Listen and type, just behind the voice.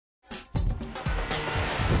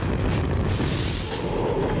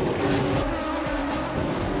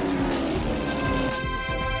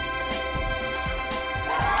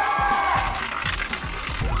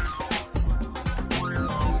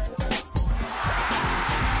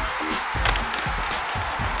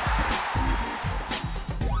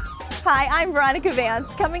Hi, I'm Veronica Vance.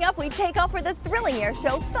 Coming up, we take off for the thrilling air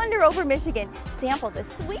show, Thunder over Michigan, sample the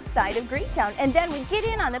sweet side of Greektown, and then we get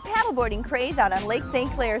in on the paddleboarding craze out on Lake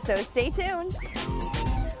St. Clair, so stay tuned.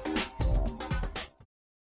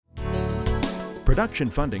 Production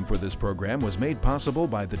funding for this program was made possible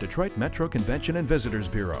by the Detroit Metro Convention and Visitors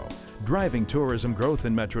Bureau, driving tourism growth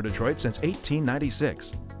in Metro Detroit since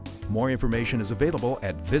 1896. More information is available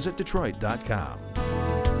at visitdetroit.com.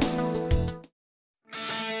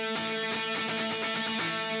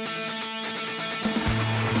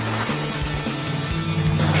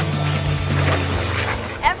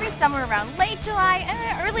 Summer around late July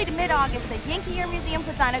and early to mid-August, the Yankee Air Museum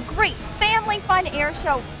puts on a great family fun air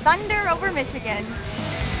show, Thunder over Michigan.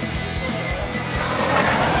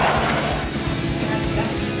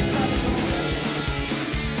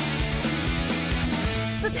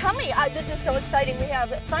 So tell me, this is so exciting. We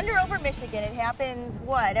have Thunder over Michigan. It happens,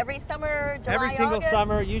 what, every summer, July, Every single August?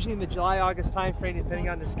 summer, usually in the July-August time frame, depending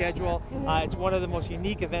on the schedule. It's one of the most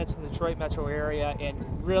unique events in the Detroit metro area and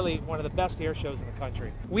really one of the best air shows in the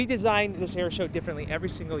country. We designed this air show differently every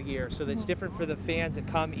single year, so that it's different for the fans that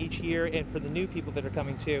come each year and for the new people that are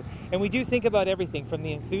coming too. And we do think about everything from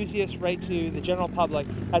the enthusiasts right to the general public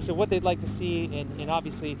as to what they'd like to see and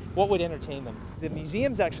obviously what would entertain them. The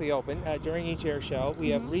museum's actually open during each air show. We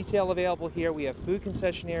have retail available here. We have food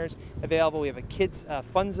concessionaires available. We have a kids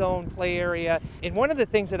fun zone play area. And one of the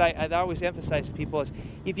things that I always emphasize to people is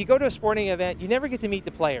if you go to a sporting event, you never get to meet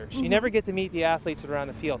the players. You never get to meet the athletes that are on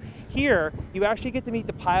the field. Here, you actually get to meet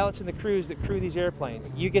the pilots and the crews that crew these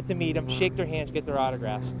airplanes. You get to meet them, shake their hands, get their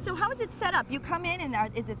autographs. So how is it set up? You come in and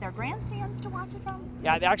is it their grandstands to watch it from?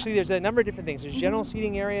 Yeah, actually there's a number of different things. There's general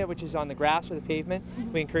seating area, which is on the grass or the pavement.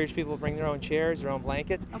 We encourage people to bring their own chairs, their own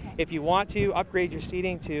blankets. If you want to upgrade your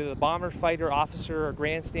seating to the bomber, fighter, officer, or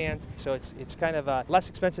grandstands, so it's kind of a less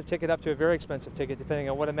expensive ticket up to a very expensive ticket, depending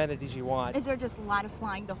on what amenities you want. Is there just a lot of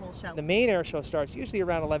flying the whole show? The main air show starts usually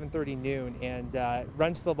around 11:30 noon and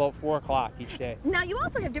runs till about 4 o'clock each day. Now you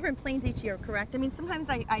also have different planes each year, correct? I mean, sometimes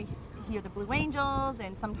I hear the Blue Angels,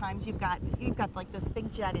 and sometimes you've got like this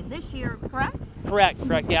big jet in this year, correct? Correct.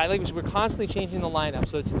 Yeah, we're constantly changing the lineup,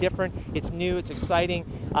 so it's different, it's new, it's exciting.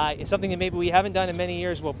 It's something that maybe we haven't done in many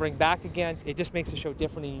years. We'll bring back again. It just makes the show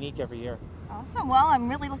different and unique every year. Awesome. Well, I'm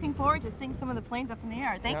really looking forward to seeing some of the planes up in the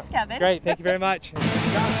air. Thanks, Kevin. Great. Thank you very much.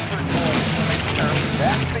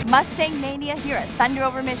 Mustang Mania here at Thunder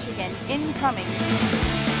over Michigan. Incoming.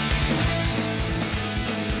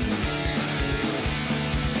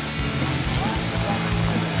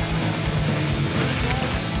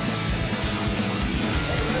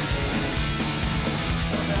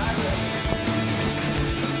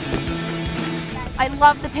 I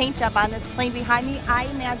love the paint job on this plane behind me. I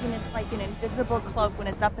imagine it's like an invisible cloak when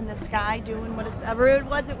it's up in the sky doing whatever it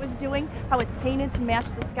was doing, how it's painted to match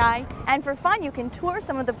the sky. And for fun, you can tour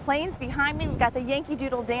some of the planes behind me. We've got the Yankee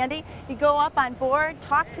Doodle Dandy. You go up on board,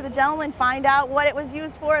 talk to the gentleman, find out what it was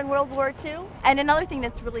used for in World War II. And another thing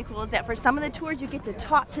that's really cool is that for some of the tours, you get to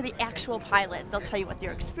talk to the actual pilots. They'll tell you what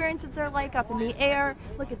their experiences are like up in the air.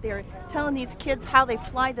 Look at they're telling these kids how they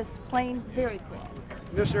fly this plane. Very cool.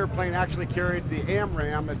 This airplane actually carried the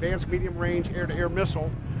AMRAAM, Advanced Medium Range Air-to-Air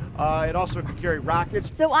Missile. It also could carry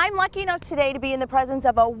rockets. So I'm lucky enough today to be in the presence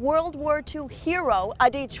of a World War II hero,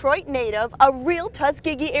 a Detroit native, a real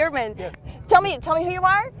Tuskegee airman. Yeah. Tell me who you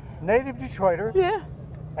are? Native Detroiter. Yeah.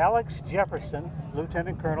 Alex Jefferson,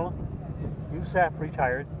 Lieutenant Colonel, USAF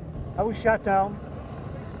retired. I was shot down,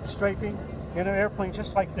 strafing in an airplane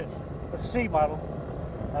just like this, a C model.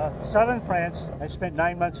 Southern France. I spent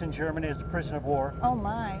 9 months in Germany as a prisoner of war. Oh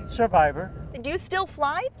my. Survivor. Do you still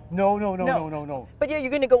fly? No. But you're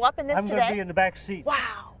going to go up in this I'm today? going to be in the back seat.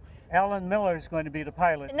 Wow. Alan Miller is going to be the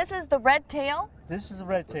pilot. And this is the red tail? This is the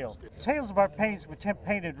red tail. Tails of our planes were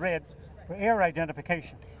painted red for air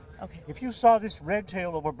identification. Okay. If you saw this red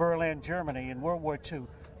tail over Berlin, Germany in World War II,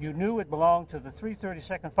 you knew it belonged to the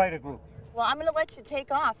 332nd Fighter Group. Well, I'm going to let you take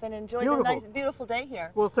off and enjoy the nice, beautiful day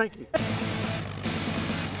here. Well, thank you.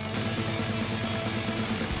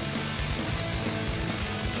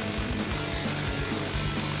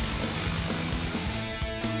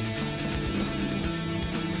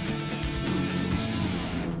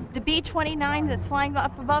 The B-29 that's flying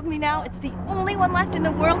up above me now, it's the only one left in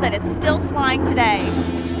the world that is still flying today.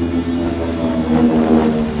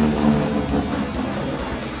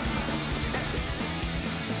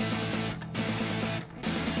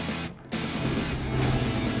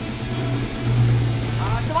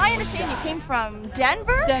 understand you came from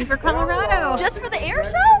Denver? Denver, Colorado. Just for the air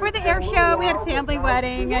show? For the air show, we had a family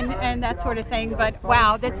wedding and that sort of thing, but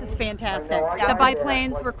wow, this is fantastic. The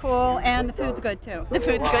biplanes were cool and the food's good too. The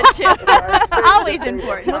food's good too. Always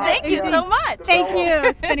important. Well, thank you so much. Thank you.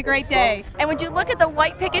 It's been a great day. And would you look at the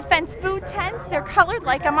white picket fence food tents? They're colored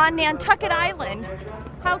like I'm on Nantucket Island.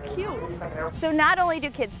 How cute. So not only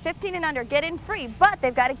do kids 15 and under get in free, but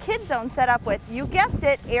they've got a kid zone set up with, you guessed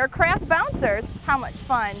it, aircraft bouncers. How much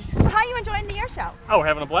fun. How are you enjoying the air show? Oh, we're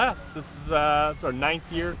having a blast. This is it's our 9th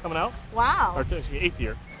year coming out. Wow. Or actually 8th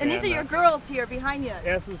year. And these are your girls here behind you.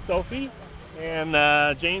 Yeah, this is Sophie and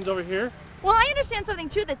Jane's over here. Well, I understand something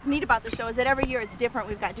too that's neat about the show is that every year it's different.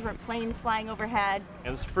 We've got different planes flying overhead.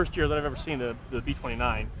 And this is the first year that I've ever seen the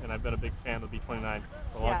B-29, and I've been a big fan of the B-29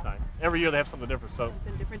 for a long time. Every year they have something different, so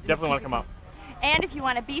definitely want to come out. And if you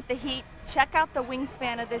want to beat the heat, check out the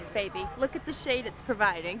wingspan of this baby. Look at the shade it's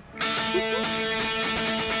providing.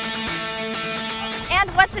 And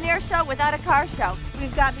what's an air show without a car show?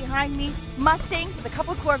 We've got behind me Mustangs with a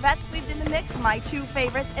couple Corvettes weaved in the mix, my two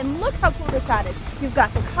favorites. And look how cool the shot is. You've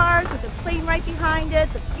got the cars with the plane right behind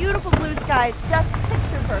it, the beautiful blue skies, just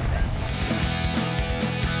picture perfect.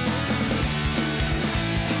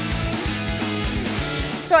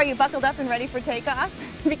 So are you buckled up and ready for takeoff?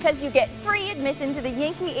 Because you get free admission to the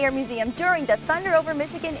Yankee Air Museum during the Thunder Over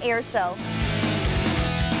Michigan Air Show.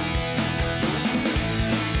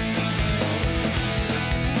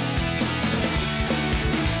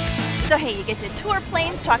 So hey, you get to tour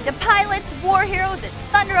planes, talk to pilots, war heroes. It's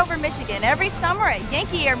Thunder Over Michigan every summer at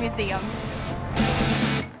Yankee Air Museum.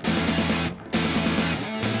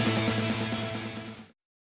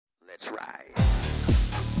 Let's ride.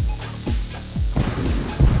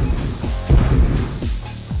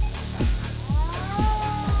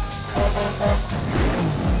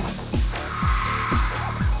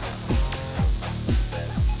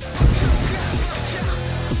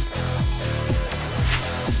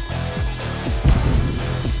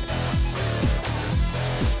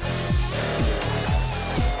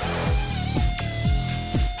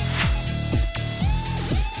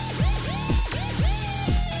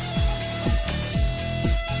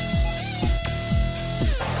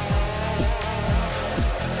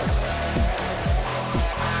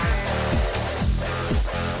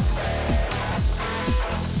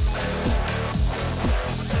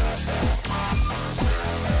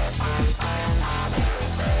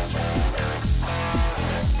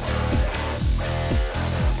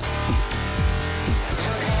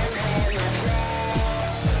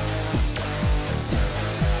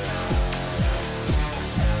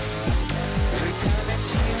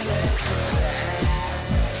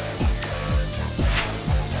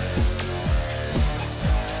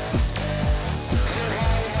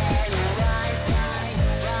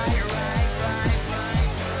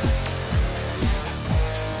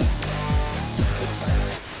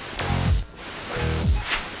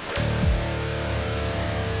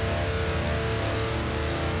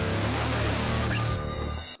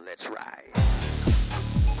 Let's ride.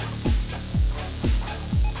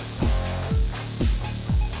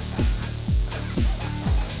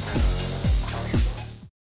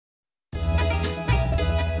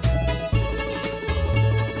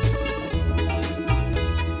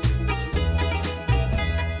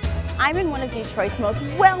 I'm in one of Detroit's most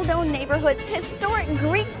well-known neighborhoods, historic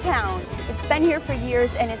Greektown. It's been here for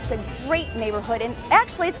years and it's a great neighborhood, and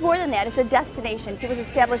actually it's more than that, it's a destination. It was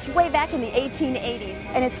established way back in the 1880s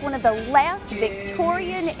and it's one of the last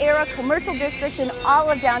Victorian-era commercial districts in all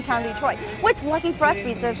of downtown Detroit, which lucky for us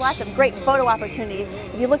means there's lots of great photo opportunities.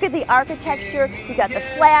 If you look at the architecture, you've got the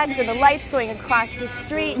flags and the lights going across the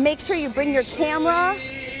street. Make sure you bring your camera.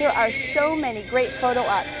 There are so many great photo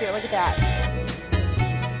ops here, look at that.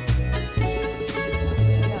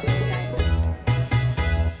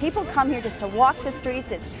 People come here just to walk the streets.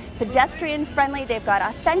 It's pedestrian friendly. They've got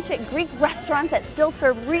authentic Greek restaurants that still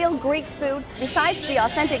serve real Greek food. Besides the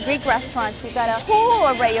authentic Greek restaurants, you've got a whole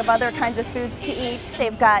array of other kinds of foods to eat.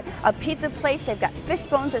 They've got a pizza place. They've got fish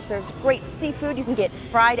bones that serves great seafood. You can get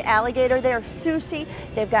fried alligator there, sushi.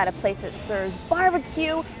 They've got a place that serves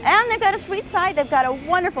barbecue. And they've got a sweet side. They've got a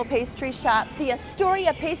wonderful pastry shop. The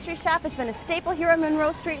Astoria Pastry Shop has been a staple here on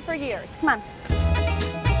Monroe Street for years. Come on.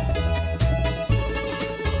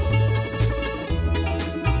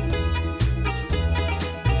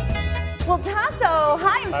 Well, Tasso, Oh,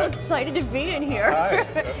 hi, I'm so excited to be in here. Hi,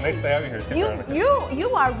 nice to have you here.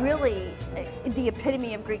 You are really the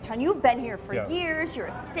epitome of Greektown. You've been here for years. You're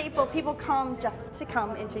a staple. People come just to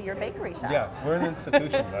come into your bakery shop. Yeah, we're an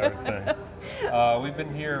institution, I would say. We've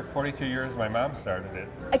been here 42 years. My mom started it.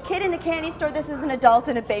 A kid in a candy store. This is an adult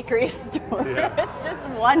in a bakery store. Yeah. It's just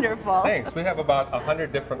wonderful. Thanks. We have about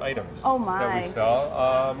 100 different items that we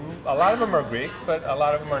sell. A lot of them are Greek, but a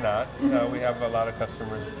lot of them are not. We have a lot of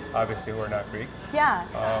customers, obviously, who are not Greek. Yeah.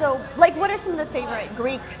 So, like, what are some of the favorite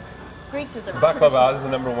Greek desserts? Baklava is the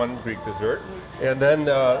 #1 Greek dessert. And then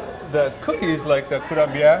the cookies, like the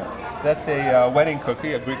kurabia, that's a wedding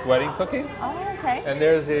cookie, a Greek wedding cookie. Oh, okay. And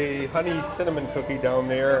there's a honey cinnamon cookie down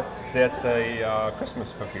there. That's a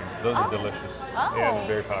Christmas cookie. Those are delicious and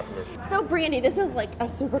very popular. So, Brandy, this is like a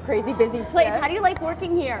super crazy busy place. How do you like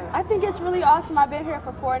working here? I think it's really awesome. I've been here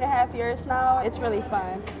for 4.5 years now. It's really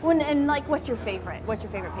fun. And like, what's your favorite? What's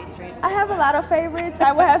your favorite pastry? I have a lot of favorites.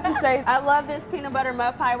 I would have to say I love this peanut butter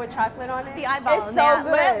mud pie with chocolate on it. The eyeball it's so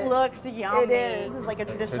good. It looks yummy. It is. This is like a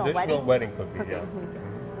traditional wedding cookie. Yeah.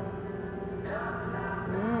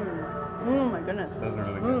 Oh my goodness. Those are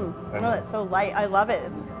really good. Oh, it's so light. I love it.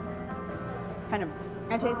 Kind of,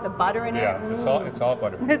 I taste the butter in it. Yeah, it's all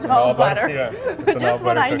butter. It's all butter. Yeah, it's an all Just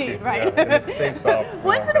what butter I cookie. need, right? Yeah, and it stays soft.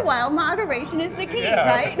 Once in a while, moderation is the key,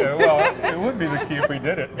 right? Yeah, well, it would be the key if we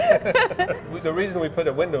did it. The reason we put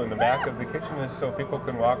a window in the back of the kitchen is so people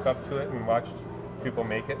can walk up to it and watch people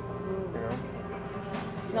make it. You know.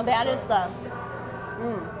 Now that is the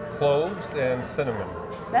cloves and cinnamon.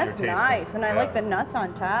 That's nice, and I like the nuts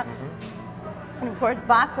on top. And of course,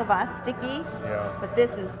 baklava, sticky. Yeah. But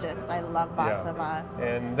this is just, I love baklava. Yeah.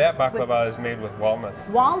 And that baklava is made with walnuts.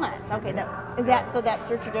 Walnuts, okay. So that's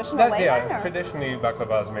your traditional way then? Or? Traditionally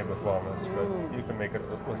baklava is made with walnuts, but you can make it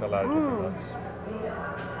with a lot of different nuts.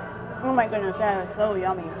 Oh my goodness, that is so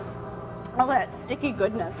yummy. All that sticky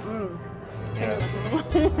goodness.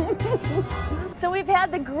 So we've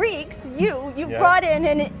had the Greeks, you've brought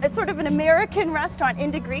in a sort of an American restaurant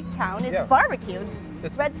into Greektown. It's barbecue.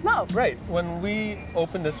 It's Red Smoke. Right. When we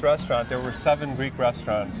opened this restaurant, there were 7 Greek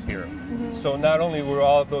restaurants here. So not only were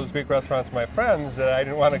all those Greek restaurants my friends that I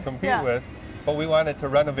didn't want to compete with, but we wanted to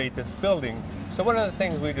renovate this building. So one of the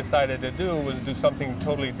things we decided to do was do something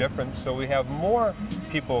totally different. So we have more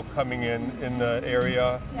people coming in the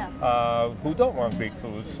area who don't want Greek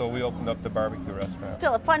food. So we opened up the barbecue restaurant.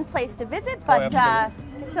 Still a fun place to visit, but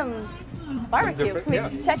some barbecue.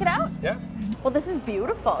 Can we check it out? Yeah. Well, this is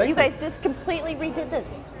beautiful. You guys just completely redid this.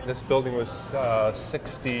 This building was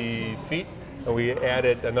 60 feet. And we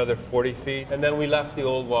added another 40 feet, and then we left the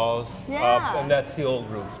old walls up, and that's the old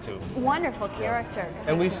roof too. Wonderful character.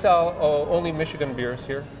 And we sell only Michigan beers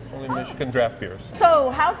here, only Michigan draft beers.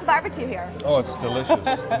 So how's the barbecue here? Oh, it's delicious.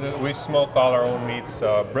 We smoke all our own meats,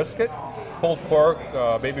 brisket, pulled pork,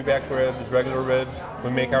 baby back ribs, regular ribs.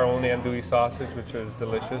 We make our own andouille sausage, which is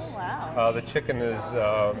delicious. Wow. The chicken is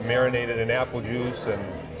marinated in apple juice and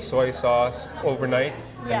soy sauce overnight,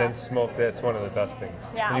 and then smoked. That's one of the best things.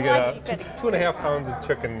 Yeah, you get 2.5 pounds of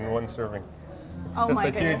chicken in one serving. Oh my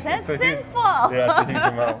goodness, that's sinful. Yeah, it's a huge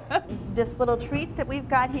amount. This little treat that we've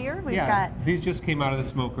got here, we've got... These just came out of the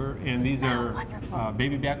smoker, and these are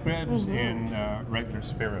baby back ribs and regular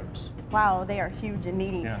spare ribs. Wow, they are huge and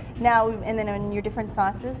meaty. Yeah. Now, and then in your different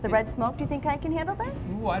sauces, the red smoke, do you think I can handle this?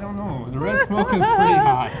 Oh, I don't know. The red smoke is pretty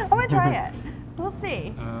hot. I'm going to try it. We'll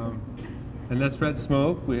see. And that's red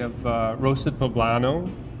smoke. We have roasted poblano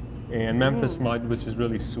and Memphis mud, which is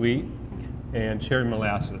really sweet, and cherry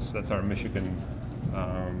molasses. That's our Michigan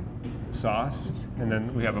sauce. And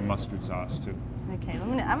then we have a mustard sauce, too. Okay,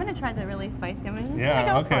 I'm gonna try the really spicy. I'm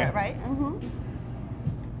gonna go for it, right?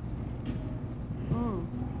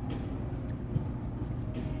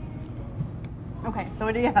 Okay, so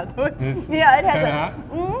it has. Yeah, it has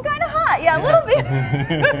kind of hot. Yeah, a little bit.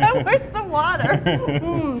 Where's the water?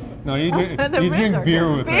 No, you drink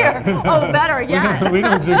beer with that. Oh, better, yeah. We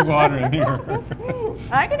don't drink water in here.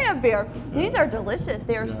 I can have beer. These are delicious.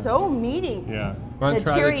 They are so meaty. Yeah. Want to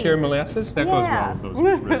try the cherry molasses? That goes well with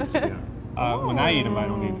those ribs. Yeah. When I eat them, I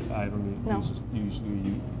don't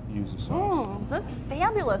usually use the sauce. That's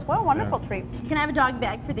fabulous. What a wonderful treat. Can I have a dog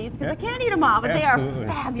bag for these? Because I can't eat them all, but they are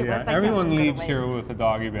fabulous. Yeah. Everyone leaves here with a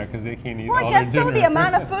doggy bag because they can't eat all their dinner. Well, I guess so. The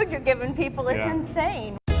amount of food you're giving people, it's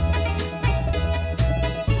insane.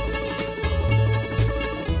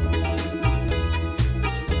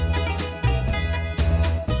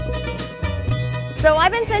 So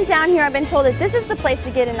I've been sent down here, I've been told that this is the place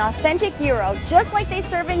to get an authentic gyro, just like they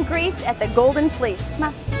serve in Greece at the Golden Fleece. Come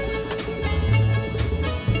on.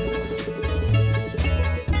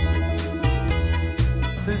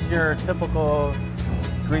 This is your typical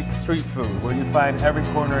Greek street food, where you find every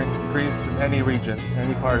corner in Greece, in any region,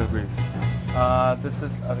 any part of Greece. This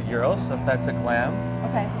is a gyros, authentic lamb,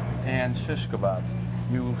 and shish kebab.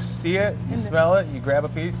 You see it, you smell it, you grab a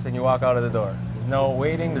piece, and you walk out of the door. There's no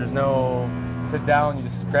waiting, there's no sit down, you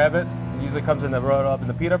just grab it. It usually comes in the rolled up in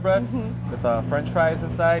the pita bread with French fries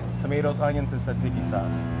inside, tomatoes, onions, and tzatziki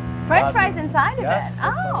sauce. French fries inside of it? Yes,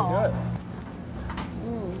 that's so good.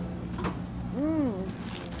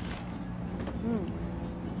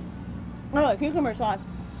 Oh, cucumber sauce.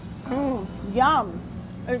 Yum.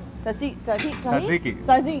 Tzatziki.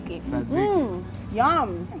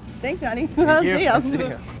 Yum. Thanks, Johnny. Thank you. See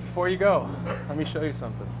you. Before you go, let me show you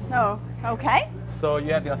something. Oh, okay. So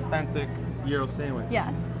you have the authentic gyro sandwich.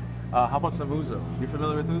 Yes. How about some ouzo? You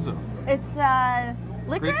familiar with ouzo? It's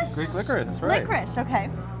licorice? Greek licorice, that's right. Licorice, okay.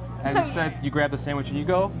 And So- you said you grab the sandwich and you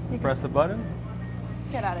go, you press the button.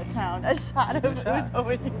 Get out of town. A shot of ouzo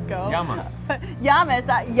when you go. Yamas. Yamas.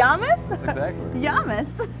 Yamas? That's exactly right.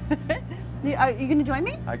 Yamas. Are you going to join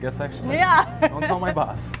me? I guess actually. Yeah. Don't tell my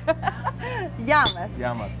boss. Yamas.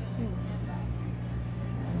 Yamas.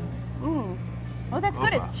 Oh, that's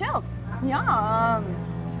good. Opa. It's chilled. Yum.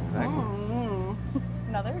 Exactly.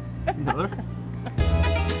 Another? Another?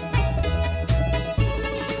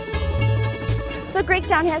 So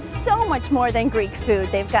Greektown has so much more than Greek food.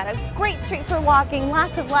 They've got a great street for walking,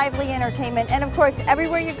 lots of lively entertainment, and of course,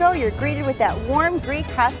 everywhere you go, you're greeted with that warm Greek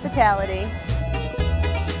hospitality.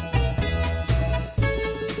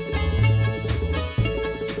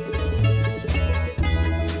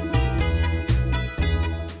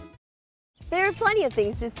 There are plenty of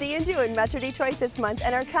things to see and do in Metro Detroit this month,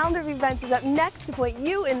 and our calendar of events is up next to point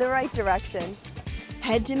you in the right direction.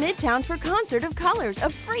 Head to Midtown for Concert of Colors, a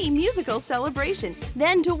free musical celebration.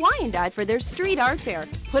 Then to Wyandotte for their street art fair.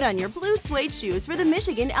 Put on your blue suede shoes for the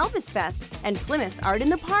Michigan Elvis Fest. And Plymouth's Art in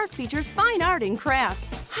the Park features fine art and crafts.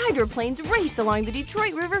 Hydroplanes race along the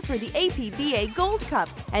Detroit River for the APBA Gold Cup.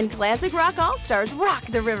 And Classic Rock All-Stars rock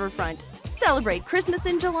the riverfront. Celebrate Christmas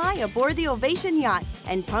in July aboard the Ovation Yacht.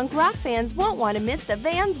 And punk rock fans won't want to miss the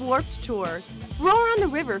Vans Warped Tour. Roar on the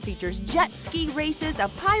River features jet ski races, a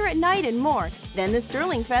pirate night, and more. Then the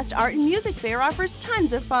Sterling Fest Art and Music Fair offers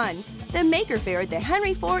tons of fun. The Maker Fair at the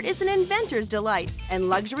Henry Ford is an inventor's delight, and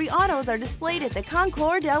luxury autos are displayed at the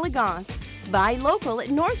Concours d'Elegance. Buy local at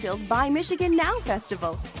Northfield's Buy Michigan Now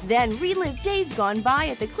Festival. Then relive days gone by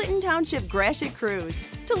at the Clinton Township Gratiot Cruise.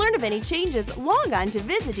 To learn of any changes, log on to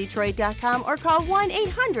visitdetroit.com or call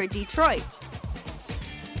 1-800-DETROIT.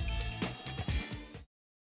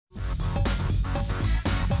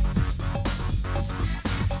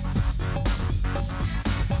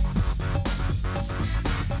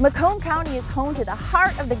 Macomb County is home to the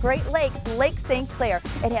heart of the Great Lakes, Lake St. Clair.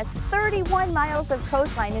 It has 31 miles of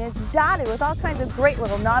coastline and it's dotted with all kinds of great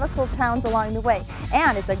little nautical towns along the way.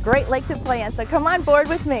 And it's a great lake to play in, so come on board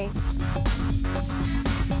with me.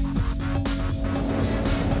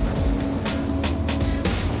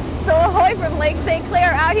 So ahoy from Lake St.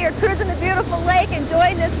 Clair, out here cruising the beautiful lake,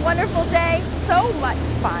 enjoying this wonderful day. So much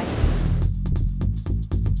fun.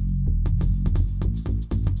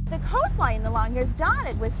 The coastline along here is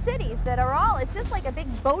dotted with cities that are all, it's just like a big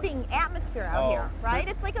boating atmosphere out here, right?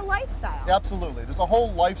 It's like a lifestyle. Absolutely. There's a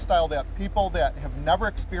whole lifestyle that people that have never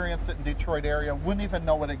experienced it in Detroit area wouldn't even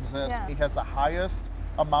know it exists. Yeah. It has the highest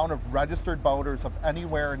amount of registered boaters of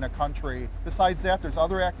anywhere in the country. Besides that, there's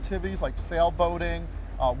other activities like sailboating,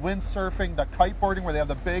 windsurfing, the kiteboarding where they have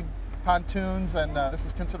the big pontoons, and this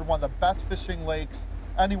is considered one of the best fishing lakes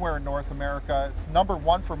anywhere in North America. It's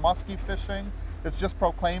 #1 for muskie fishing. It's just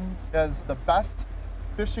proclaimed as the best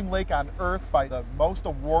fishing lake on earth by the most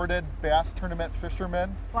awarded bass tournament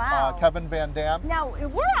fisherman, Kevin Van Dam. Now,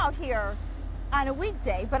 we're out here on a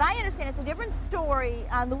weekday, but I understand it's a different story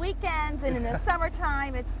on the weekends and in the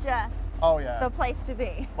summertime. It's just the place to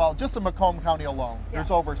be. Well, just in Macomb County alone, there's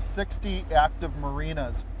over 60 active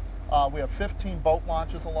marinas. We have 15 boat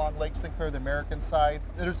launches along Lake St. Clair, the American side.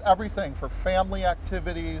 There's everything for family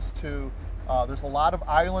activities to there's a lot of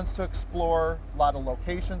islands to explore, a lot of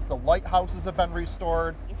locations. The lighthouses have been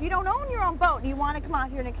restored. If you don't own your own boat and you want to come out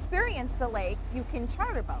here and experience the lake, you can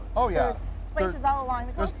charter boats. Oh yeah. There's places all along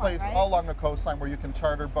the coastline, There's places right? all along the coastline where you can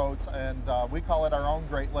charter boats, and we call it our own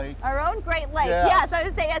Great Lake. Our own Great Lake. Yes, I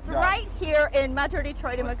would say it's right here in Metro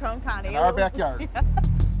Detroit and Macomb County. In our backyard.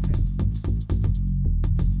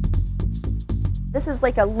 This is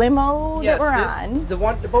like a limo that we're on.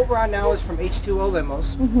 The boat we're on now is from H2O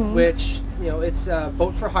Limos, which, you know, it's a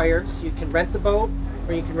boat for hires. You can rent the boat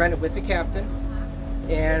or you can rent it with the captain.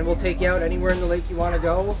 And we'll take you out anywhere in the lake you want to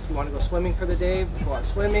go. If you want to go swimming for the day, go out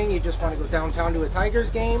swimming. You just want to go downtown to a Tigers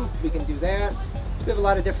game, we can do that. We have a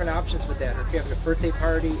lot of different options with that. Or if you have a birthday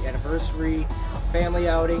party, anniversary, family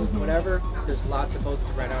outing, whatever, there's lots of boats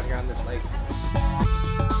to rent out here on this lake.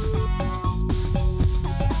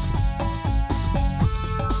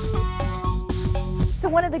 So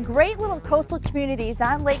one of the great little coastal communities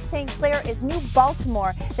on Lake St. Clair is New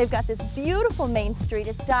Baltimore. They've got this beautiful main street.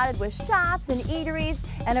 It's dotted with shops and eateries,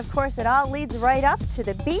 and of course it all leads right up to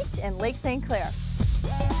the beach in Lake St. Clair.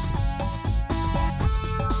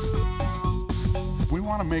 We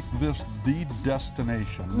want to make this the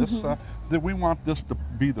destination. That we want this to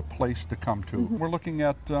be the place to come to. We're looking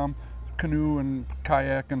at canoe and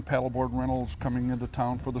kayak and paddleboard rentals coming into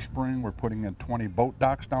town for the spring. We're putting in 20 boat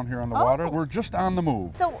docks down here on the water. We're just on the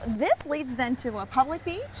move. So this leads then to a public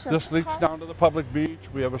beach? This leads down to the public beach.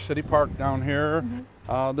 We have a city park down here.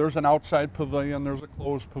 There's an outside pavilion, there's a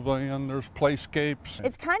closed pavilion, there's playscapes.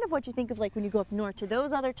 It's kind of what you think of like when you go up north to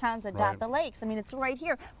those other towns that dot the lakes. I mean, it's right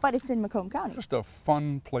here, but it's in Macomb County. Just a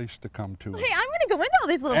fun place to come to. Hey, I'm going to go into all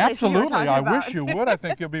these little places you were Absolutely, talking I about. wish you would. I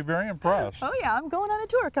think you'll be very impressed. Oh yeah, I'm going on a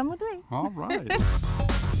tour. Come with me. All right.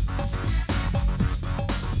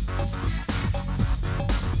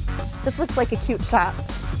 This looks like a cute shop.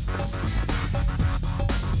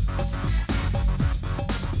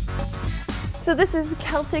 So this is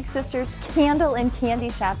Celtic Sisters Candle and Candy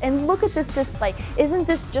Shop, and look at this display. Isn't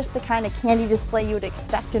this just the kind of candy display you would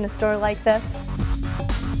expect in a store like this?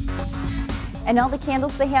 And all the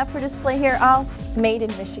candles they have for display here, all made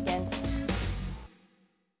in Michigan.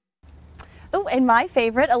 Oh, and my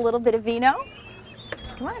favorite, a little bit of vino.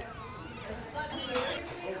 Come on.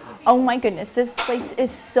 Oh my goodness, this place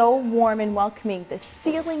is so warm and welcoming. The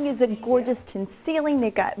ceiling is a gorgeous tin ceiling.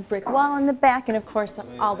 They've got brick wall in the back, and of course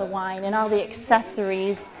all the wine and all the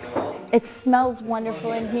accessories. It smells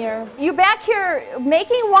wonderful in here. You back here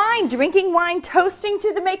making wine, drinking wine, toasting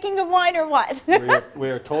to the making of wine, or what?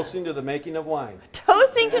 We are toasting to the making of wine.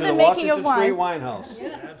 Toasting to the making of wine. Washington Street Wine House.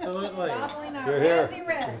 Yes, absolutely. You're here.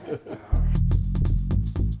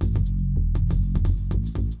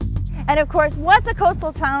 And of course, what's a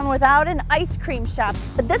coastal town without an ice cream shop?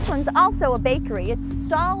 But this one's also a bakery. It's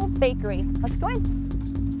Stahl's Bakery. Let's go in.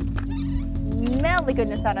 Smell the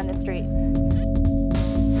goodness out on the street.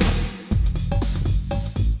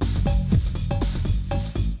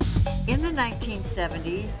 In the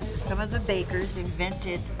 1970s, some of the bakers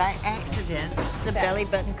invented by accident the belly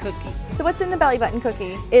button cookie. So what's in the belly button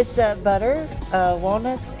cookie? It's butter,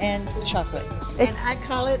 walnuts, and chocolate. And I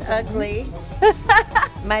call it ugly.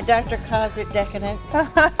 My doctor calls it decadent.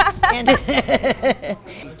 And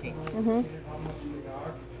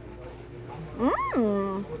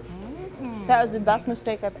That was the best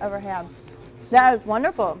mistake I've ever had. That is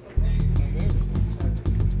wonderful.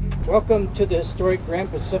 Welcome to the historic Grand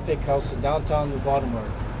Pacific House in downtown New Baltimore.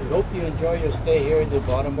 We hope you enjoy your stay here in New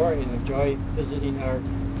Baltimore and enjoy visiting our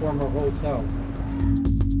former hotel.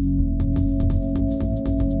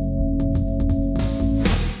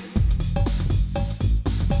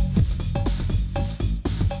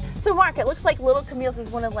 So Mark, it looks like Little Camille's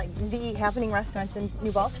is one of like the happening restaurants in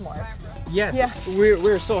New Baltimore. Yes, Yeah.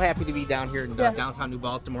 we're so happy to be down here in downtown New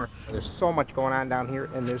Baltimore. There's so much going on down here,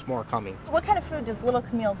 and there's more coming. What kind of food does Little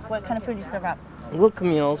Camille's, what kind of food do you serve up? Little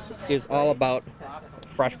Camille's is all about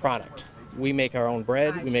fresh product. We make our own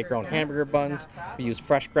bread, we make our own hamburger buns, we use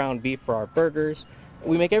fresh ground beef for our burgers.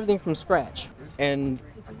 We make everything from scratch, and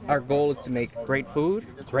our goal is to make great food,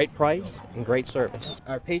 great price, and great service.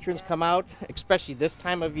 Our patrons come out, especially this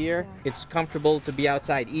time of year. It's comfortable to be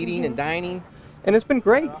outside eating and dining. And it's been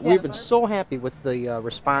great. We've been so happy with the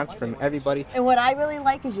response from everybody. And what I really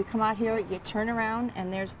like is you come out here, you turn around,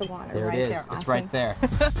 and there's the water There right it is. there. It's Awesome. right there.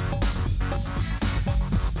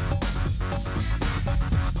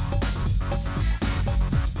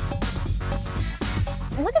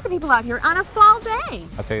 Look at the people out here on a fall day.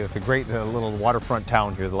 I'll tell you, it's a great little waterfront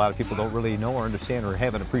town here that a lot of people don't really know or understand or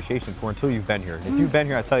have an appreciation for until you've been here. If you've been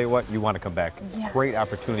here, I tell you what, you want to come back. Yes. Great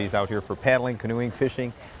opportunities out here for paddling, canoeing,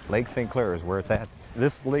 fishing. Lake St. Clair is where it's at.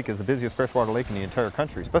 This lake is the busiest freshwater lake in the entire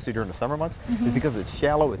country, especially during the summer months. It's because it's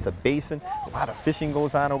shallow, it's a basin, a lot of fishing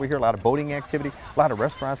goes on over here, a lot of boating activity, a lot of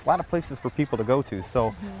restaurants, a lot of places for people to go to.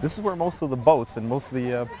 So this is where most of the boats and most of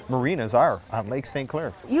the marinas are on Lake St.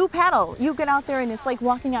 Clair. You paddle, you get out there and it's like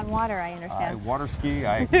walking on water, I understand. I water ski,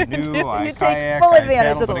 I canoe, I You take kayak, full I advantage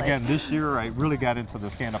paddle, of the but lake. again, this year I really got into the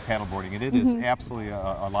stand-up paddleboarding, and it is absolutely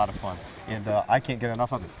a lot of fun. And I can't get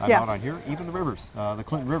enough of it. I'm out on here, even the rivers, the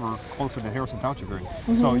Clinton River, closer to Harrison Township area.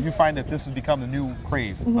 So you find that this has become the new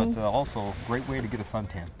crave, but also a great way to get a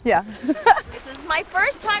suntan. Yeah. This is my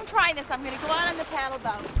first time trying this. I'm going to go out on the paddle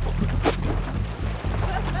boat.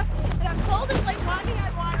 And I'm told it's like walking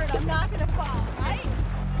on water and I'm not going to fall, right?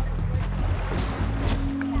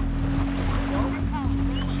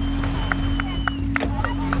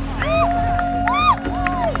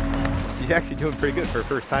 you're actually doing pretty good for a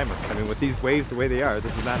first timer. I mean, with these waves the way they are,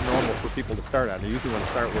 this is not normal for people to start on. They usually want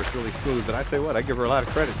to start where it's really smooth, but I tell you what, I give her a lot of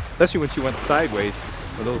credit, especially when she went sideways.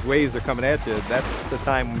 When those waves are coming at you, that's the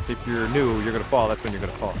time, if you're new, you're going to fall. That's when you're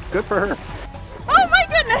going to fall. Good for her. Oh my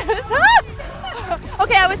goodness!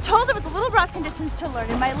 Okay, I was told it was a little rough conditions to learn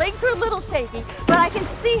and my legs were a little shaky, but I can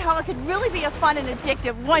see how it could really be a fun and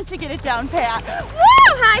addictive once you get it down pat. Woo!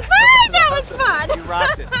 High five! That was fun! You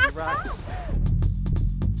rocked it. You rocked it.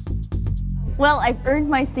 Well, I've earned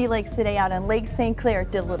my sea legs today out on Lake St. Clair.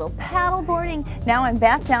 Did a little paddle boarding. Now I'm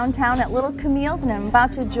back downtown at Little Camille's and I'm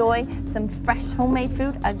about to enjoy some fresh homemade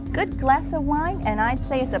food, a good glass of wine, and I'd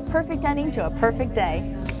say it's a perfect ending to a perfect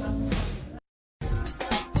day.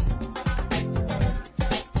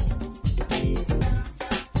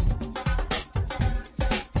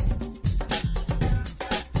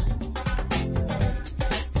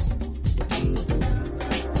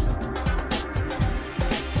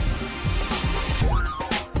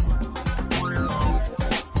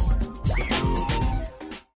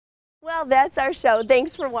 Well, that's our show.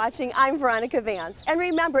 Thanks for watching. I'm Veronica Vance. And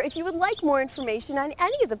remember, if you would like more information on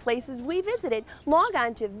any of the places we visited, log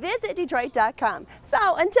on to visitdetroit.com.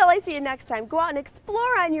 So until I see you next time, go out and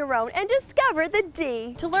explore on your own and discover the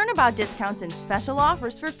D. To learn about discounts and special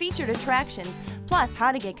offers for featured attractions, plus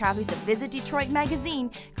how to get copies of Visit Detroit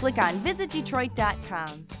magazine, click on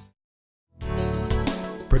visitdetroit.com.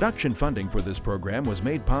 Production funding for this program was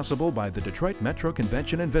made possible by the Detroit Metro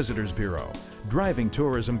Convention and Visitors Bureau, driving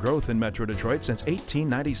tourism growth in Metro Detroit since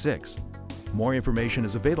 1896. More information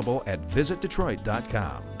is available at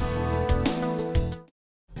visitdetroit.com.